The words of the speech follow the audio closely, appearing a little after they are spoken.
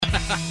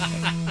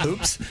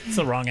Oops. It's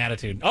the wrong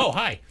attitude. Oh,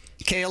 hi.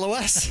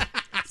 KLOS.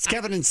 It's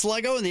Kevin and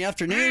Sluggo in the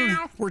afternoon.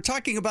 We're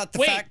talking about the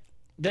fact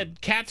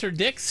that cats are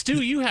dicks.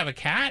 Stu, you have a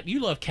cat.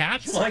 You love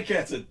cats. My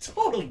cat's a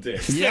total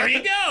dick. There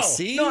you go.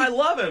 See? No, I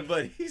love him,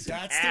 but he's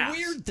That's an ass. the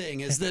weird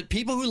thing is that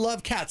people who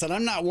love cats, and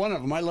I'm not one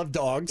of them. I love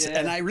dogs,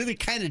 and I really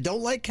kind of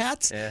don't like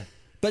cats. Yeah.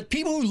 But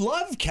people who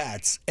love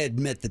cats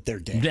admit that they're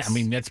dicks. Yeah, I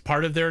mean, that's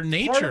part of their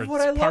nature. Part of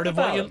what I love part of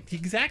about what you them.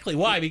 Exactly.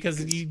 Why?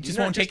 Because you just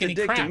You're won't not take any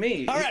just a dick crap. to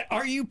me. All right,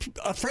 are you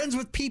friends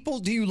with people?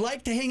 Do you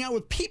like to hang out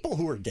with people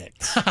who are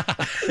dicks?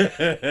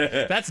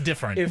 That's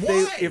different.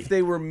 If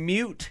they were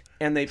mute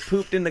and they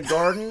pooped in the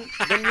garden,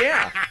 then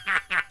yeah.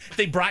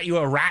 They brought you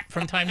a rat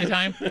from time to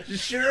time.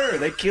 Sure,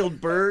 they killed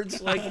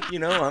birds, like,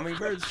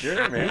 hummingbirds.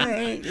 Sure, man. All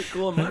right. You're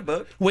cool in my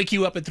book. Wake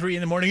you up at 3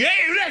 a.m. Hey,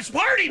 let's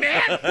party,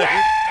 man! Woo!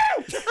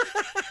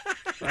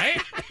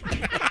 Right?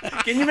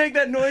 Can you make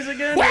that noise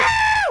again? Yeah,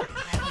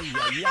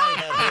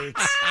 that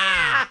hurts.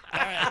 All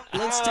right,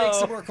 let's take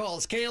some more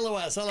calls.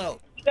 KLOS,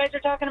 hello. You guys are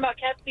talking about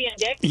cats being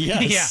dicks?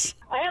 Yes.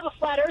 Yeah. I have a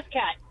flat earth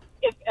cat.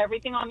 If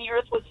everything on the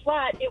earth was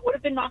flat, it would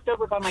have been knocked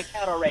over by my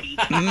cat already.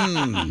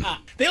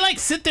 They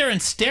sit there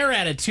and stare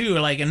at it too,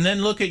 and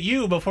then look at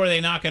you before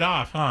they knock it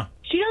off, huh?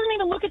 She doesn't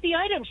even look at the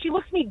item. She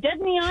looks me dead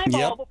in the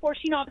eyeball before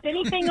she knocks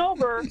anything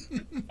over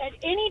at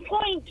any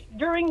point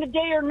during the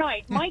day or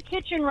night. My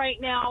kitchen right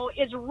now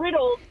is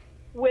riddled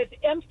with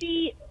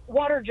empty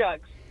water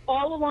jugs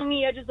all along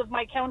the edges of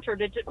my counter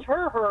to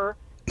deter her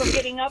from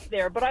getting up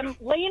there. But I'm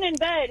laying in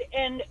bed,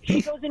 and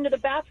she goes into the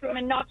bathroom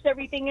and knocks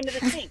everything into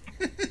the sink.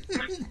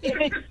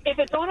 If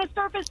it's on a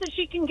surface that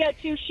she can get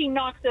to, she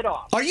knocks it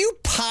off. Are you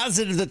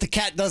positive that the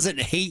cat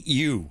doesn't hate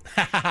you?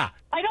 I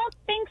don't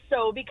think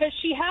so, because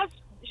she's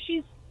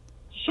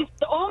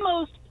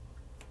almost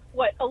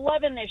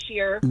 11 this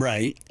year,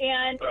 Right.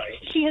 and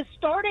she has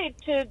started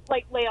to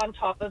lay on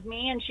top of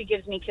me, and she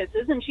gives me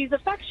kisses, and she's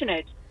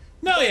affectionate.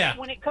 No, yeah.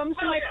 When it comes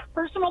to my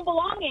personal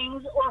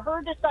belongings or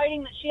her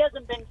deciding that she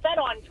hasn't been fed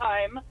on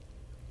time,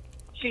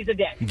 she's a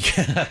dick.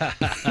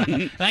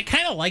 And I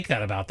kind of like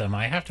that about them,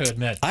 I have to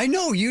admit. I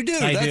know you do.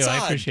 I That's do.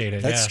 odd. I appreciate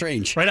it. That's yeah.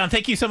 strange. Right on.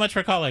 Thank you so much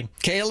for calling.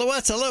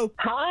 KLOS, hello.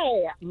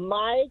 Hi,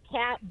 my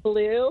cat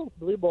Blue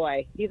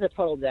Boy. He's a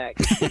total dick.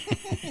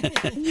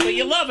 But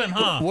you love him,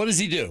 huh? What does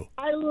he do?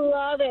 I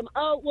love him.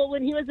 Oh, well,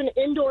 when he was an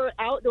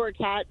indoor-outdoor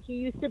cat, he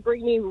used to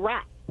bring me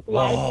rats,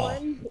 live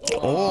ones,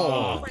 in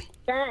my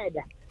bed.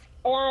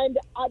 And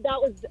that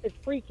was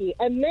freaky.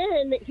 And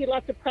then he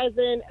left a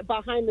present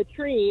behind the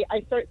tree.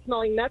 I start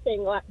smelling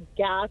methane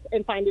gas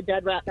and find a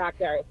dead rat back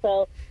there.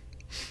 So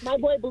my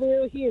boy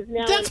Blue, he is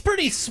now... That's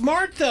pretty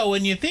smart, though,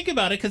 when you think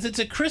about it, because it's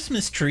a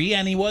Christmas tree,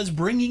 and he was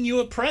bringing you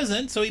a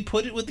present, so he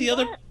put it with the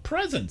other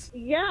presents.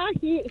 Yeah,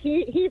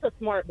 he's a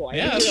smart boy.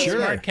 Yeah, He's sure.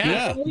 a Smart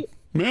cat.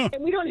 Yeah.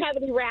 And we don't have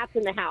any rats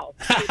in the house.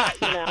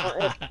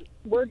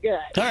 We're good.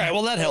 All right,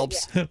 well, that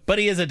helps. But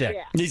he is a dick.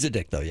 Yeah. He's a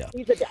dick, though, yeah.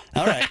 He's a dick.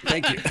 All right,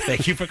 thank you.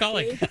 Thank you for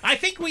calling. I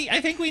think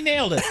we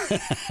nailed it.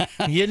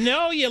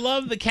 You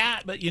love the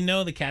cat, but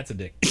the cat's a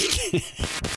dick.